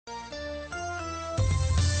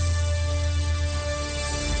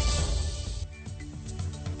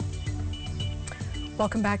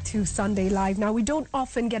Welcome back to Sunday Live. Now, we don't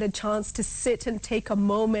often get a chance to sit and take a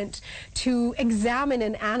moment to examine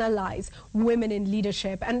and analyze women in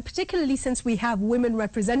leadership, and particularly since we have women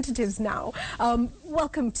representatives now.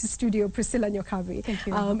 Welcome to studio, Priscilla Nyokabi. Thank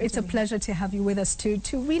you. It's a pleasure to have you with us to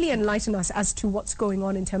really enlighten us as to what's going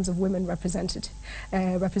on in terms of women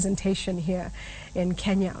representation here in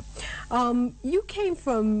Kenya. You came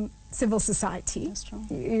from civil society. That's true.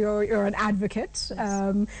 You're an advocate.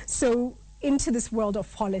 Yes. So into this world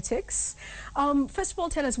of politics. First of all,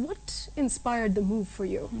 tell us what inspired the move for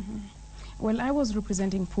you? Well, I was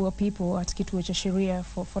representing poor people at Kituo cha Sheria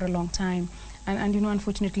for a long time. And you know,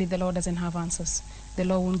 unfortunately, the law doesn't have answers. The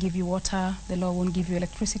law won't give you water. The law won't give you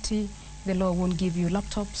electricity. The law won't give you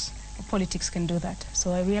laptops. Politics can do that.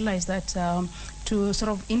 So I realized that to sort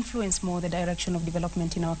of influence more the direction of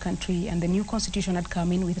development in our country, and the new constitution had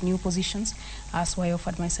come in with new positions, so I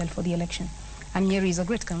offered myself for the election. And Nyeri is a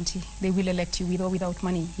great county. They will elect you with or without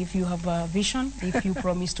money. If you have a vision, if you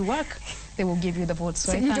promise to work, they will give you the vote.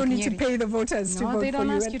 So you don't need to pay the voters to vote for you? No, they don't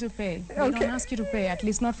ask you to pay. They don't ask you to pay, at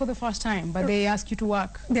least not for the first time, but they ask you to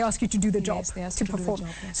work. They ask you to do the job, yes, they ask to you perform. To do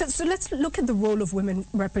the job, yes. So let's look at the role of women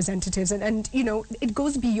representatives. And, you know, it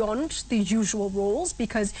goes beyond the usual roles,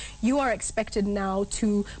 because you are expected now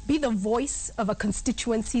to be the voice of a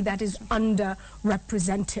constituency that is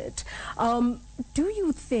underrepresented. Do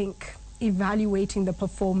you think, evaluating the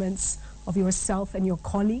performance of yourself and your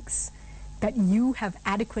colleagues, that you have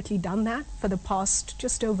adequately done that for the past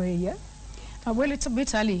just over a year? Well, it's a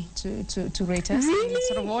bit early to rate us. Really?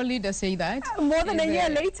 Sort of all leaders say that. More than a year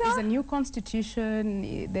later? It's a new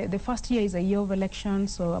constitution. The first year is a year of election,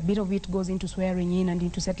 so a bit of it goes into swearing in and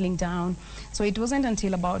into settling down. So it wasn't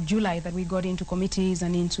until about July that we got into committees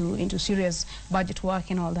and into serious budget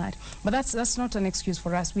work and all that. But that's not an excuse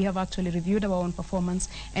for us. We have actually reviewed our own performance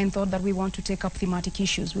and thought that we want to take up thematic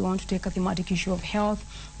issues. We want to take a thematic issue of health.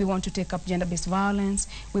 We want to take up gender-based violence.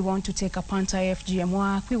 We want to take up anti-FGM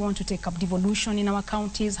work. We want to take up devolution in our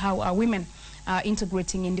counties, how are women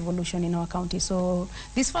integrating in devolution in our county. So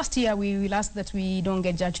this first year we will ask that we don't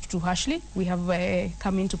get judged too harshly. We have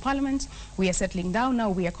come into parliament, we are settling down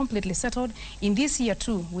now, we are completely settled. In this year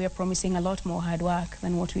too, we are promising a lot more hard work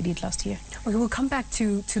than what we did last year. Okay, we'll come back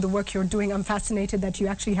to the work you're doing. I'm fascinated that you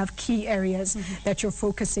actually have key areas that you're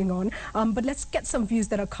focusing on. But let's get some views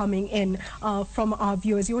that are coming in from our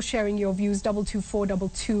viewers. You're sharing your views.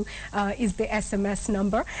 22422 is the SMS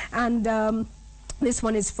number. And this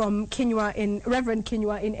one is from Reverend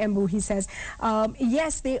Kinyua in Embu. He says,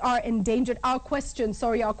 yes, they are endangered. Our question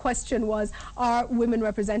was, are women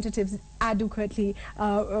representatives adequately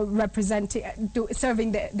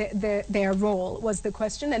serving their role, was the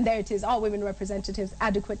question. And there it is, are women representatives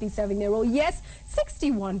adequately serving their role? Yes,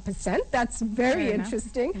 61%. That's very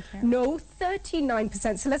interesting. No,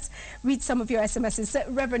 39%. So let's read some of your SMSs.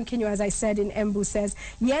 Reverend Kinyua, as I said, in Embu says,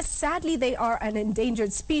 yes, sadly, they are an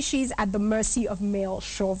endangered species at the mercy of male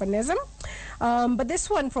chauvinism. But this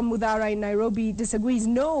one from Mudhara in Nairobi disagrees.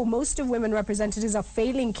 No, most of women representatives are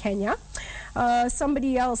failing Kenya.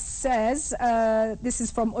 Somebody else says, this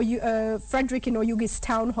is from Frederick in Oyugis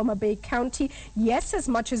Town, Homa Bay County. Yes, as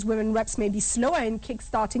much as women reps may be slower in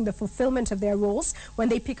kickstarting the fulfillment of their roles, when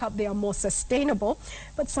they pick up, they are more sustainable.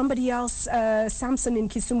 But somebody else, Samson in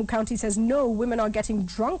Kisumu County, says, no, women are getting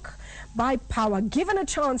drunk by power. Given a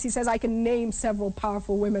chance, he says, I can name several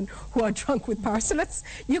powerful women who are drunk with power. So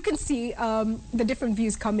you can see the different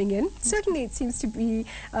views coming in. Certainly, it seems to be,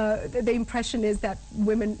 the impression is that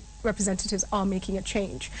women representatives are making a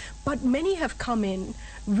change. But many have come in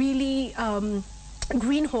really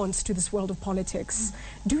greenhorns to this world of politics.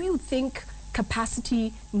 Do you think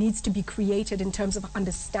capacity needs to be created in terms of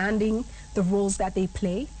understanding the roles that they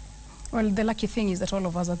play? Well, the lucky thing is that all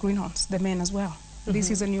of us are greenhorns, the men as well.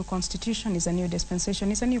 This is a new constitution, it's a new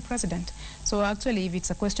dispensation, it's a new president. So actually, if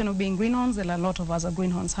it's a question of being greenhorns, a lot of us are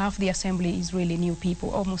greenhorns. Half the assembly is really new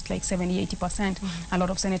people, almost like 70–80%. A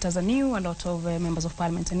lot of senators are new, a lot of members of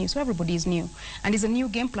parliament are new, so everybody is new. And it's a new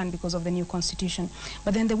game plan because of the new constitution.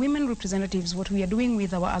 But then the women representatives, what we are doing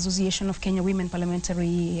with our Association of Kenya Women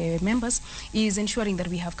Parliamentary members is ensuring that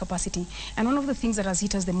we have capacity. And one of the things that has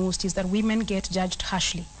hit us the most is that women get judged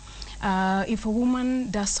harshly. If a woman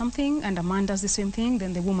does something and a man does the same thing,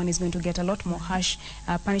 then the woman is going to get a lot more harsh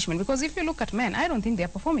punishment. Because if you look at men, I don't think they're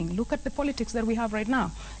performing. Look at the politics that we have right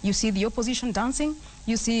now. You see the opposition dancing.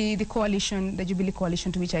 You see the coalition, the Jubilee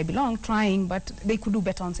coalition to which I belong, trying, but they could do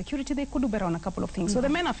better on security. They could do better on a couple of things. So the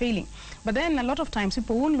men are failing. But then a lot of times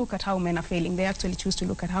people won't look at how men are failing. They actually choose to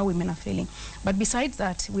look at how women are failing. But besides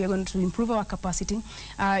that, we are going to improve our capacity.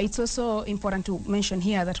 It's also important to mention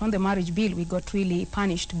here that on the marriage bill, we got really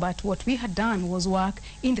punished. But what we had done was work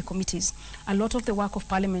in the committees. A lot of the work of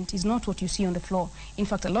Parliament is not what you see on the floor. In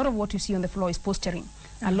fact, a lot of what you see on the floor is posturing.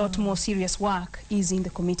 A lot more serious work is in the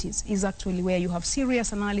committees, is actually where you have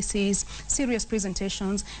serious analysis, serious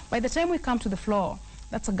presentations. By the time we come to the floor,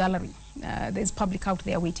 that's a gallery. There's public out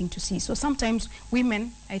there waiting to see. So sometimes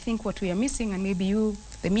women, I think what we are missing, and maybe you,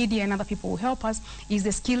 the media and other people will help us, is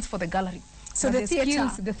the skills for the gallery. So the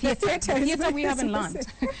theater. The theater we haven't learned.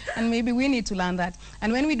 And maybe we need to learn that.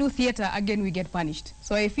 And when we do theater, again, we get punished.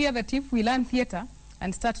 So I fear that if we learn theater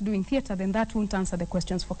and start doing theater, then that won't answer the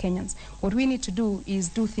questions for Kenyans. What we need to do is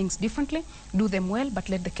do things differently, do them well, but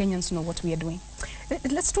let the Kenyans know what we are doing.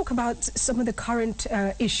 Let's talk about some of the current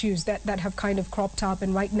issues that have kind of cropped up,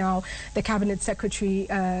 and right now the Cabinet Secretary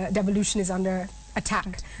devolution is under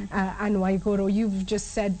attack. And Waiguru, you've just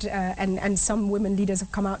said, and some women leaders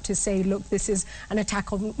have come out to say, look, this is an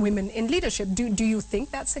attack on women in leadership. Do you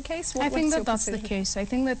think that's the case? I think that that's the case. I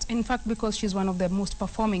think that, in fact, because she's one of the most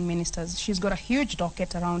performing ministers, she's got a huge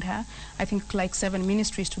docket around her. I think like 7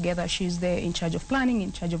 ministries together. She's there in charge of planning,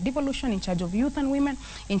 in charge of devolution, in charge of youth and women,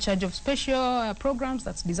 in charge of special programs,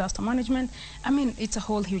 that's disaster management. I mean, it's a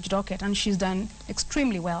whole huge docket, and she's done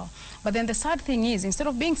extremely well. But then the sad thing is, instead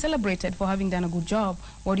of being celebrated for having done a good job,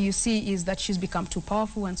 what you see is that she's become too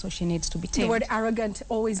powerful, and so she needs to be tamed. The word arrogant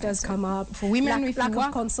always does come up. For women, lack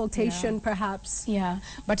of consultation, perhaps. Yeah,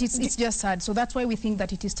 but it's just sad. So that's why we think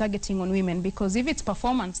that it is targeting on women, because if it's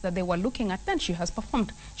performance that they were looking at, then she has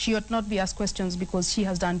performed. She ought not be asked questions because she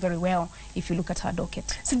has done very well, if you look at her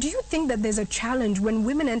docket. So do you think that there's a challenge when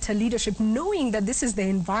women enter leadership, knowing that this is the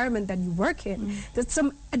environment that you work in, that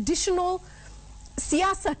some additional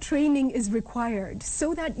Siasa training is required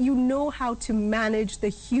so that you know how to manage the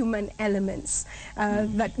human elements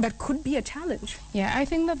that could be a challenge? Yeah, I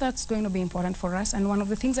think that that's going to be important for us, and one of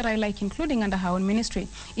the things that I like including under our own ministry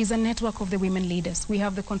is a network of the women leaders. We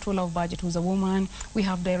have the controller of budget who's a woman, we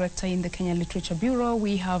have director in the Kenya Literature Bureau,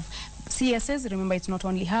 we have CSS, remember it's not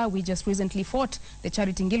only her, we just recently fought the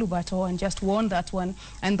Charity Ngilu battle and just won that one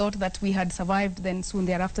and thought that we had survived. Then soon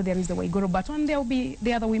thereafter there is the Waiguru battle, and there will be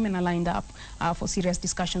the other women are lined up for serious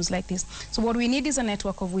discussions like this. So what we need is a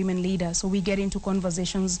network of women leaders, so we get into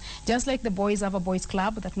conversations just like the boys have a boys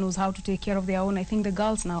club that knows how to take care of their own. I think the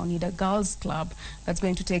girls now need a girls club that's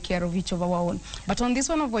going to take care of each of our own. But on this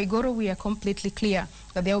one of Waiguru, we are completely clear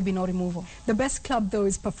that there will be no removal. The best club though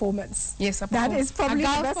is performance. Yes, that is probably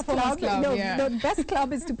the best club. No, yeah. The best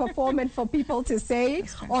club is to perform and for people to say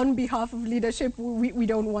on behalf of leadership, we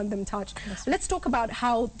don't want them touched. Let's talk about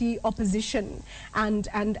how the opposition and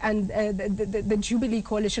the Jubilee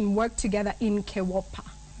coalition work together in Kewopa.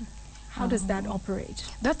 How does that operate?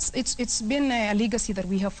 It's been a legacy that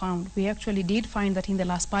we have found. We actually did find that in the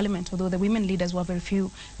last parliament, although the women leaders were very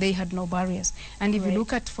few, they had no barriers. And if you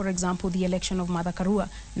look at, for example, the election of Mother Karua,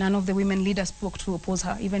 none of the women leaders spoke to oppose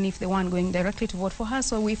her, even if they weren't going directly to vote for her.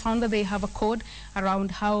 So we found that they have a code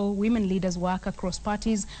around how women leaders work across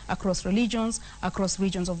parties, across religions, across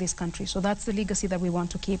regions of this country. So that's the legacy that we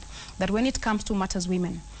want to keep, that when it comes to matters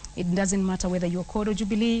women, it doesn't matter whether you're Code or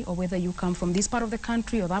Jubilee or whether you come from this part of the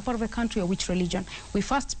country or that part of the country or which religion. We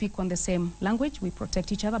first speak on the same language, we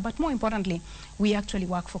protect each other, but more importantly, we actually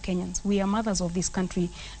work for Kenyans. We are mothers of this country.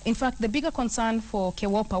 In fact, the bigger concern for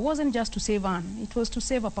Kewopa wasn't just to save Anne, it was to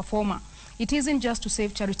save a performer. It isn't just to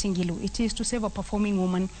save Charity Ngilu, it is to save a performing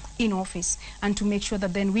woman in office and to make sure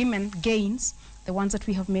that then women gains, the ones that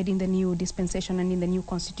we have made in the new dispensation and in the new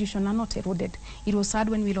constitution, are not eroded. It was sad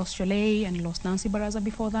when we lost Sholei and lost Nancy Baraza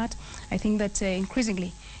before that. I think that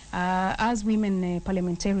increasingly, as women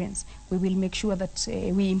parliamentarians, we will make sure that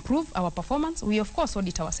we improve our performance. We, of course,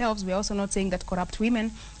 audit ourselves. We are also not saying that corrupt women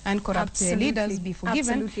and corrupt leaders be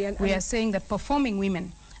forgiven. We are saying that performing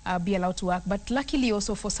women be allowed to work. But luckily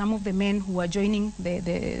also for some of the men who are joining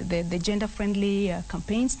the gender-friendly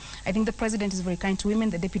campaigns, I think the president is very kind to women,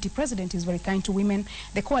 the deputy president is very kind to women,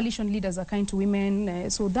 the coalition leaders are kind to women.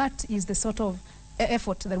 So that is the sort of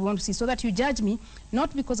effort that we want to see, so that you judge me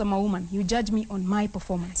not because I'm a woman, you judge me on my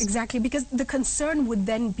performance. Exactly, because the concern would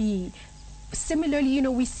then be, similarly, you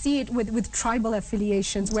know, we see it with tribal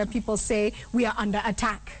affiliations where people say we are under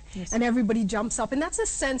attack. Yes. And everybody jumps up. And that's a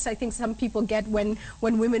sense I think some people get when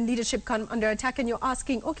women leadership come under attack, and you're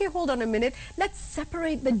asking, okay, hold on a minute, let's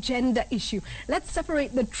separate the gender issue. Let's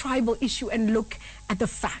separate the tribal issue and look at the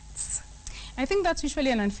facts. I think that's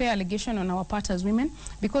usually an unfair allegation on our part as women,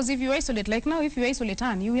 because if you isolate, like now, if you isolate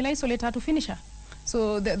Anne, you will isolate her to finish her.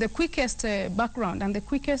 So the quickest background and the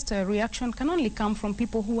quickest reaction can only come from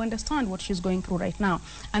people who understand what she's going through right now.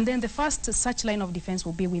 And then the first such line of defense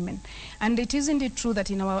will be women. And it isn't it true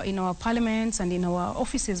that in our parliaments and in our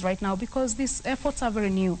offices right now, because these efforts are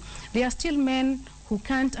very new, there are still men who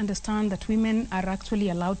can't understand that women are actually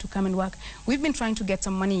allowed to come and work. We've been trying to get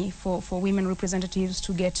some money for women representatives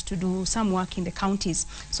to get to do some work in the counties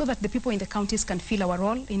so that the people in the counties can feel our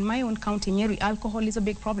role. In my own county, Nyeri, alcohol is a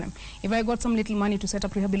big problem. If I got some little money to set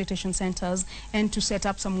up rehabilitation centers and to set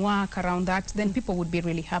up some work around that, then people would be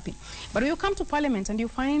really happy. But when you come to parliament and you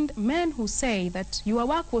find men who say that your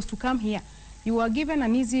work was to come here, you are given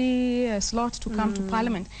an easy slot to come to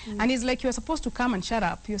parliament. And it's like you're supposed to come and shut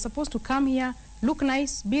up. You're supposed to come here, look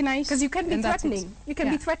nice, be nice. Because you can be threatening. You can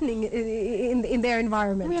be threatening in their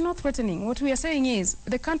environment. We are not threatening. What we are saying is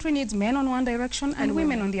the country needs men on one direction and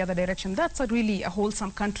women on the other direction. That's really a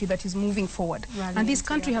wholesome country that is moving forward. And this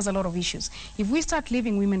country has a lot of issues. If we start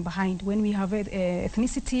leaving women behind, when we have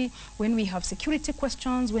ethnicity, when we have security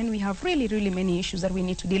questions, when we have really, really many issues that we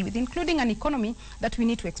need to deal with, including an economy that we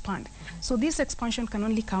need to expand. So this expansion can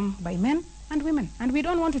only come by men and women. And we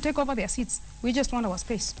don't want to take over their seats. We just want our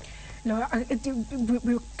space. No,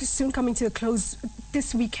 we're soon coming to a close.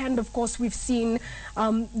 This weekend, of course, we've seen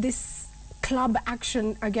this club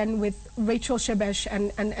action again with Rachel Shebesh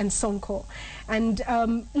and Sonko, and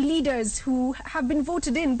leaders who have been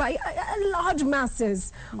voted in by large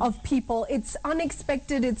masses of people. It's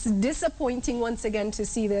unexpected. It's disappointing once again to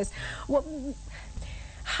see this.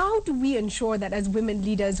 How do we ensure that as women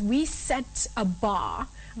leaders we set a bar,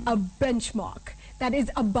 a benchmark that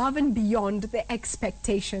is above and beyond the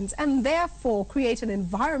expectations, and therefore create an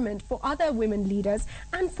environment for other women leaders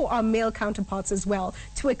and for our male counterparts as well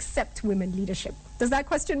to accept women leadership? Does that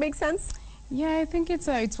question make sense? Yeah, I think it's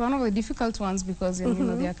one of the difficult ones because you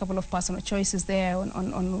know, there are a couple of personal choices there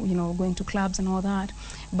on you know, going to clubs and all that.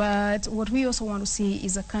 But what we also want to see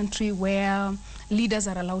is a country where leaders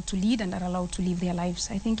are allowed to lead and are allowed to live their lives.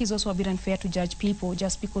 I think it's also a bit unfair to judge people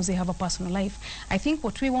just because they have a personal life. I think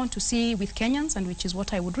what we want to see with Kenyans, and which is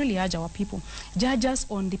what I would really urge our people, judge us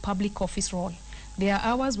on the public office role. There are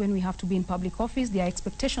hours when we have to be in public office. There are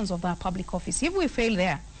expectations of that public office. If we fail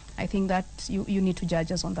there, I think that you need to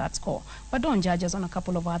judge us on that score. But don't judge us on a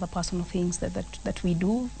couple of other personal things that we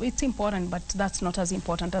do. It's important, but that's not as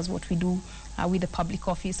important as what we do with the public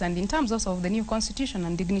office and in terms also of the new constitution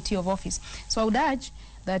and dignity of office. So I would urge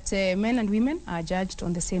that men and women are judged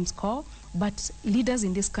on the same score, but leaders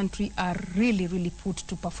in this country are really, really put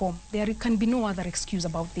to perform. There can be no other excuse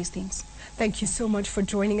about these things. Thank you so much for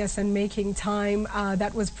joining us and making time.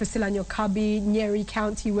 That was Priscilla Nyokabi, Nyeri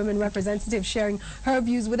County Women Representative, sharing her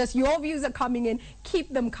views with us. Your views are coming in.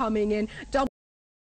 Keep them coming in.